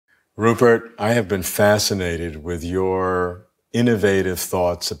Rupert, I have been fascinated with your innovative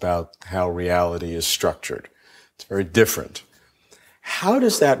thoughts about how reality is structured. It's very different. How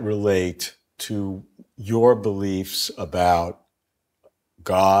does that relate to your beliefs about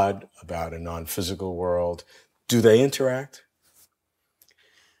God, about a non-physical world? Do they interact?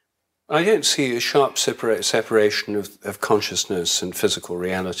 I don't see a sharp separation of consciousness and physical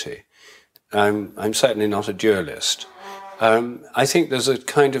reality. I'm certainly not a dualist. I think there's a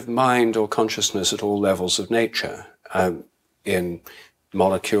kind of mind or consciousness at all levels of nature, in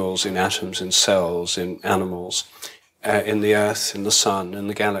molecules, in atoms, in cells, in animals, in the earth, in the sun, in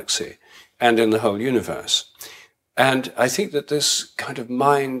the galaxy, and in the whole universe. And I think that this kind of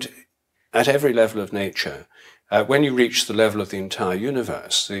mind at every level of nature, when you reach the level of the entire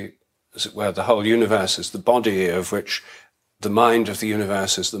universe, where the whole universe is the body of which the mind of the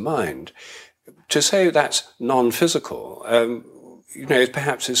universe is the mind, to say that's non-physical,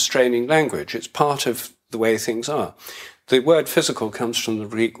 perhaps is straining language. It's part of the way things are. The word physical comes from the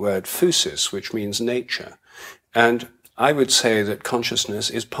Greek word physis, which means nature. And I would say that consciousness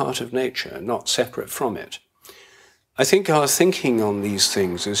is part of nature, not separate from it. I think our thinking on these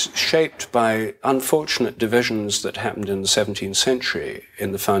things is shaped by unfortunate divisions that happened in the 17th century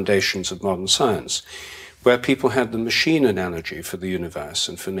in the foundations of modern science, where people had the machine analogy for the universe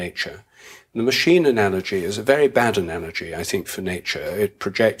and for nature. The machine analogy is a very bad analogy, I think, for nature. It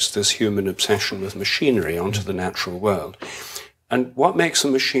projects this human obsession with machinery onto the natural world. And what makes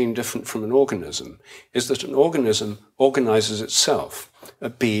a machine different from an organism is that an organism organizes itself. A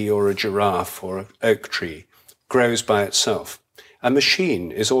bee or a giraffe or an oak tree grows by itself. A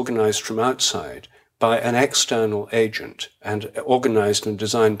machine is organized from outside by an external agent and organized and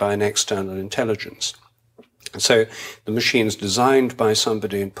designed by an external intelligence. So the machine's designed by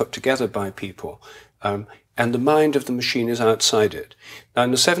somebody and put together by people, and the mind of the machine is outside it. Now,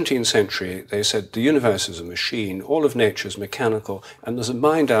 in the 17th century, they said the universe is a machine, all of nature is mechanical, and there's a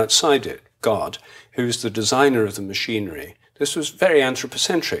mind outside it, God, who's the designer of the machinery. This was very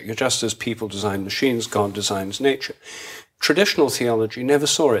anthropocentric. Just as people design machines, God designs nature. Traditional theology never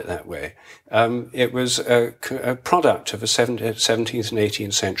saw it that way. It was a product of a 17th and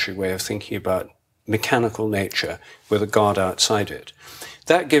 18th century way of thinking about mechanical nature with a God outside it.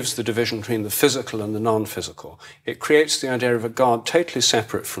 That gives the division between the physical and the non-physical. It creates the idea of a God totally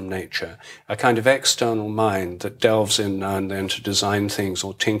separate from nature, a kind of external mind that delves in now and then to design things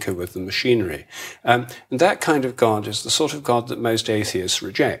or tinker with the machinery. And that kind of God is the sort of God that most atheists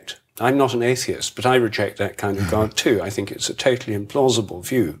reject. I'm not an atheist, but I reject that kind of God too. I think it's a totally implausible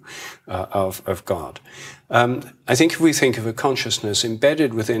view of God. I think if we think of a consciousness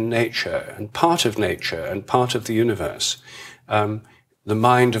embedded within nature and part of the universe, the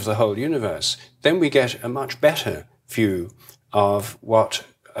mind of the whole universe, then we get a much better view of what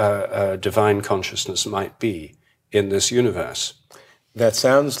a divine consciousness might be in this universe. That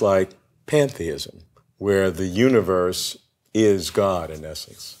sounds like pantheism, where the universe is God in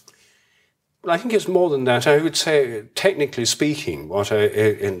essence. Well, I think it's more than that. I would say, technically speaking,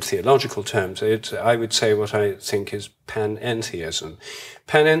 in theological terms, I would say what I think is panentheism.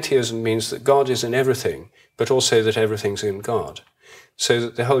 Panentheism means that God is in everything, but also that everything's in God, so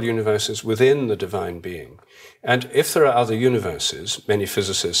that the whole universe is within the divine being. And if there are other universes, many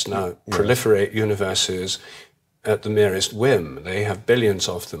physicists now proliferate universes at the merest whim. They have billions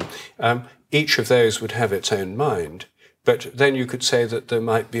of them. Each of those would have its own mind. But then you could say that there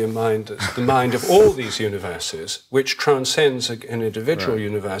might be a mind that's the mind of all these universes, which transcends an individual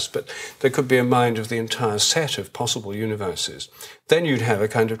universe, but there could be a mind of the entire set of possible universes. Then you'd have a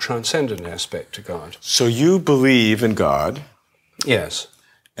kind of transcendent aspect to God. So you believe in God. Yes.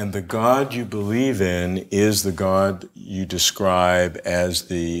 And the God you believe in is the God you describe as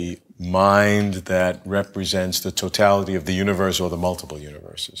the mind that represents the totality of the universe or the multiple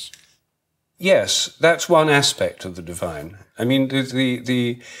universes. Yes, that's one aspect of the divine. I mean,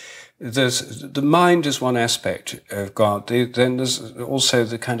 the mind is one aspect of God. Then there's also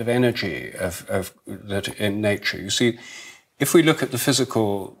the kind of energy of that in nature. You see, if we look at the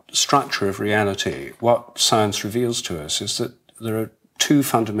physical structure of reality, what science reveals to us is that there are two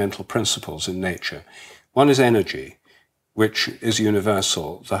fundamental principles in nature. One is energy, which is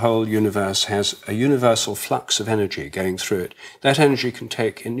universal. The whole universe has a universal flux of energy going through it. That energy can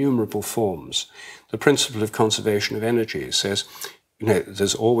take innumerable forms. The principle of conservation of energy says,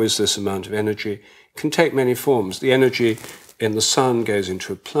 there's always this amount of energy. It can take many forms. The energy in the sun goes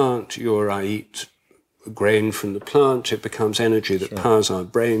into a plant. You or I eat grain from the plant. It becomes energy that powers our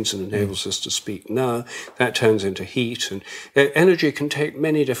brains and enables us to speak now. That turns into heat. And energy can take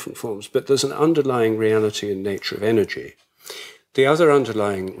many different forms, but there's an underlying reality in nature of energy. The other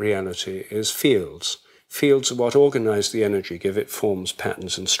underlying reality is fields. Fields are what organize the energy, give it forms,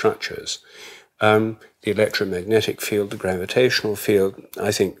 patterns, and structures. The electromagnetic field, the gravitational field,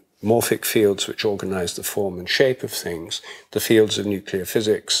 I think morphic fields which organize the form and shape of things, the fields of nuclear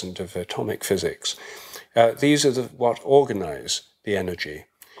physics and of atomic physics. These are what organize the energy.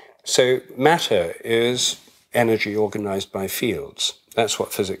 So matter is energy organized by fields. That's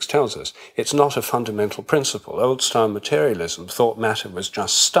what physics tells us. It's not a fundamental principle. Old-style materialism thought matter was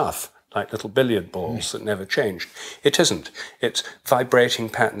just stuff, like little billiard balls that never changed. It isn't. It's vibrating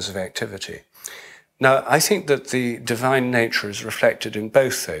patterns of activity. Now, I think that the divine nature is reflected in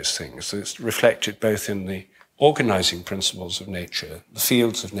both those things. It's reflected both in the organizing principles of nature, the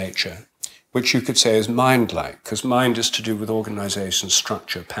fields of nature, which you could say is mind-like, because mind is to do with organization,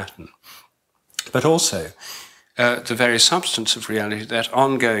 structure, pattern. But also, the very substance of reality, that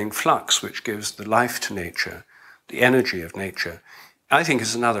ongoing flux which gives the life to nature, the energy of nature, I think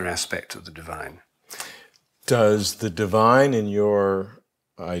is another aspect of the divine. Does the divine, in your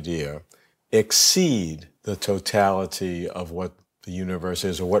idea, exceed the totality of what the universe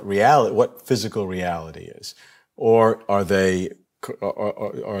is, or what physical reality is, or are they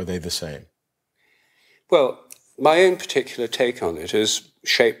the same? Well, my own particular take on it is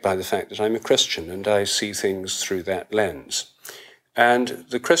shaped by the fact that I'm a Christian and I see things through that lens. And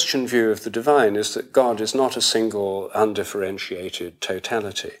the Christian view of the divine is that God is not a single, undifferentiated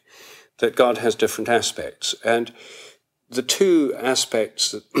totality, that God has different aspects. And the two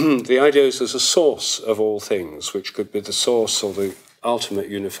aspects, the idea is there's a source of all things, which could be the source or the ultimate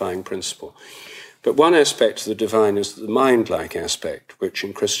unifying principle. But one aspect of the divine is the mind-like aspect, which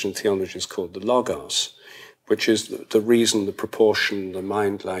in Christian theology is called the logos, which is the reason, the proportion, the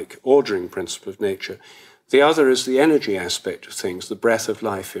mind-like ordering principle of nature. The other is the energy aspect of things, the breath of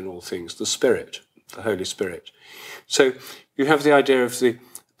life in all things, the Spirit, the Holy Spirit. So you have the idea of the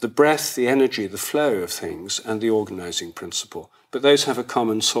breath, the energy, the flow of things, and the organizing principle. But those have a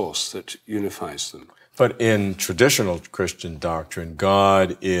common source that unifies them. But in traditional Christian doctrine,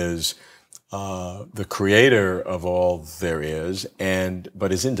 God is the creator of all there is,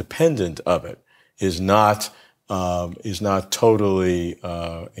 but is independent of it, is not totally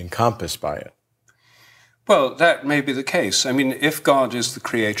encompassed by it. Well, that may be the case. I mean, if God is the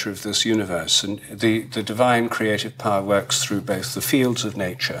creator of this universe, and the divine creative power works through both the fields of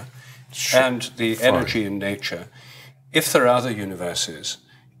nature and the energy in nature, if there are other universes,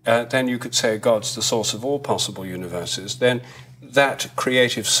 then you could say God's the source of all possible universes, then that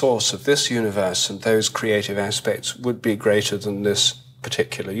creative source of this universe and those creative aspects would be greater than this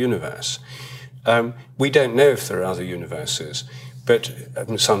particular universe. We don't know if there are other universes, but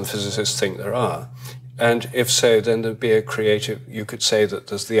some physicists think there are. And if so, then there'd be a creative, you could say that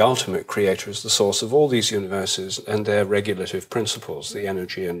there's the ultimate creator is the source of all these universes and their regulative principles, the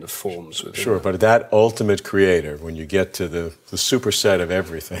energy and the forms within Sure, them. but that ultimate creator, when you get to the superset of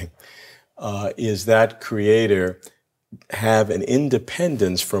everything, is that creator have an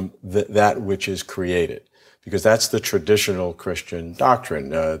independence from that which is created? Because that's the traditional Christian doctrine,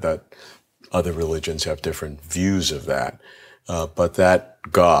 that other religions have different views of that, but that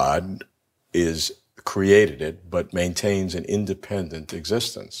God is created it, but maintains an independent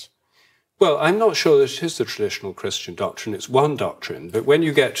existence. Well, I'm not sure that it is the traditional Christian doctrine. It's one doctrine. But when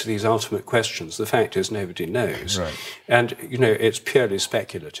you get to these ultimate questions, the fact is nobody knows. Right. And, it's purely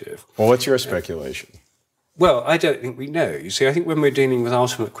speculative. Well, what's your speculation? Well, I don't think we know. You see, I think when we're dealing with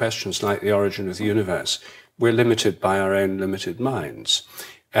ultimate questions like the origin of the universe, we're limited by our own limited minds.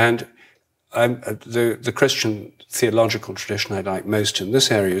 And the Christian theological tradition I like most in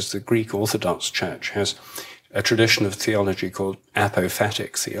this area is the Greek Orthodox Church has a tradition of theology called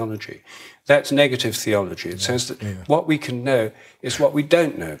apophatic theology. That's negative theology. It says that what we can know is what we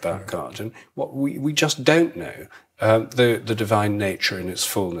don't know about God, and what we just don't know, the divine nature in its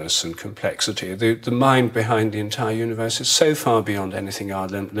fullness and complexity. The mind behind the entire universe is so far beyond anything our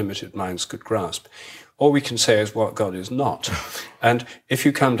limited minds could grasp. All we can say is what God is not. And if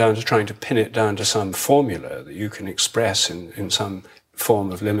you come down to trying to pin it down to some formula that you can express in some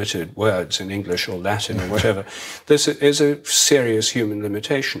form of limited words in English or Latin or whatever, this is a serious human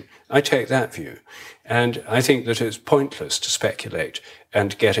limitation. I take that view. And I think that it's pointless to speculate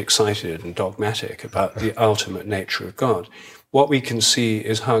and get excited and dogmatic about the ultimate nature of God. What we can see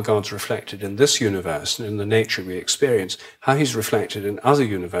is how God's reflected in this universe and in the nature we experience. How he's reflected in other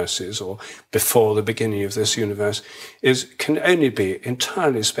universes or before the beginning of this universe can only be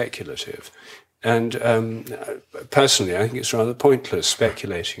entirely speculative. And personally, I think it's rather pointless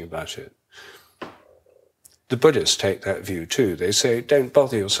speculating about it. The Buddhists take that view too. They say, don't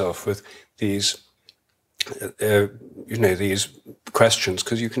bother yourself with these these questions,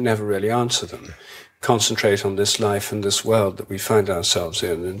 because you can never really answer them. Concentrate on this life and this world that we find ourselves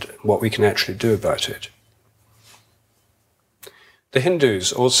in and what we can actually do about it. The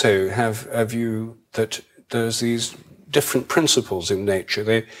Hindus also have a view that there's these different principles in nature.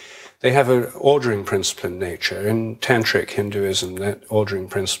 They have an ordering principle in nature. In Tantric Hinduism, that ordering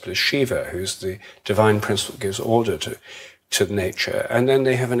principle is Shiva, who's the divine principle that gives order to nature. And then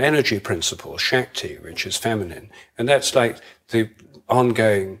they have an energy principle, Shakti, which is feminine. And that's like the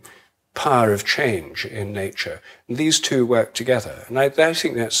ongoing power of change in nature. And these two work together. And I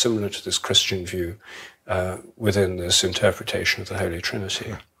think that's similar to this Christian view within this interpretation of the Holy Trinity.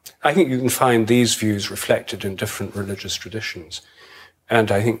 Yeah. I think you can find these views reflected in different religious traditions.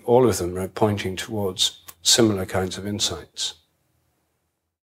 And I think all of them are pointing towards similar kinds of insights.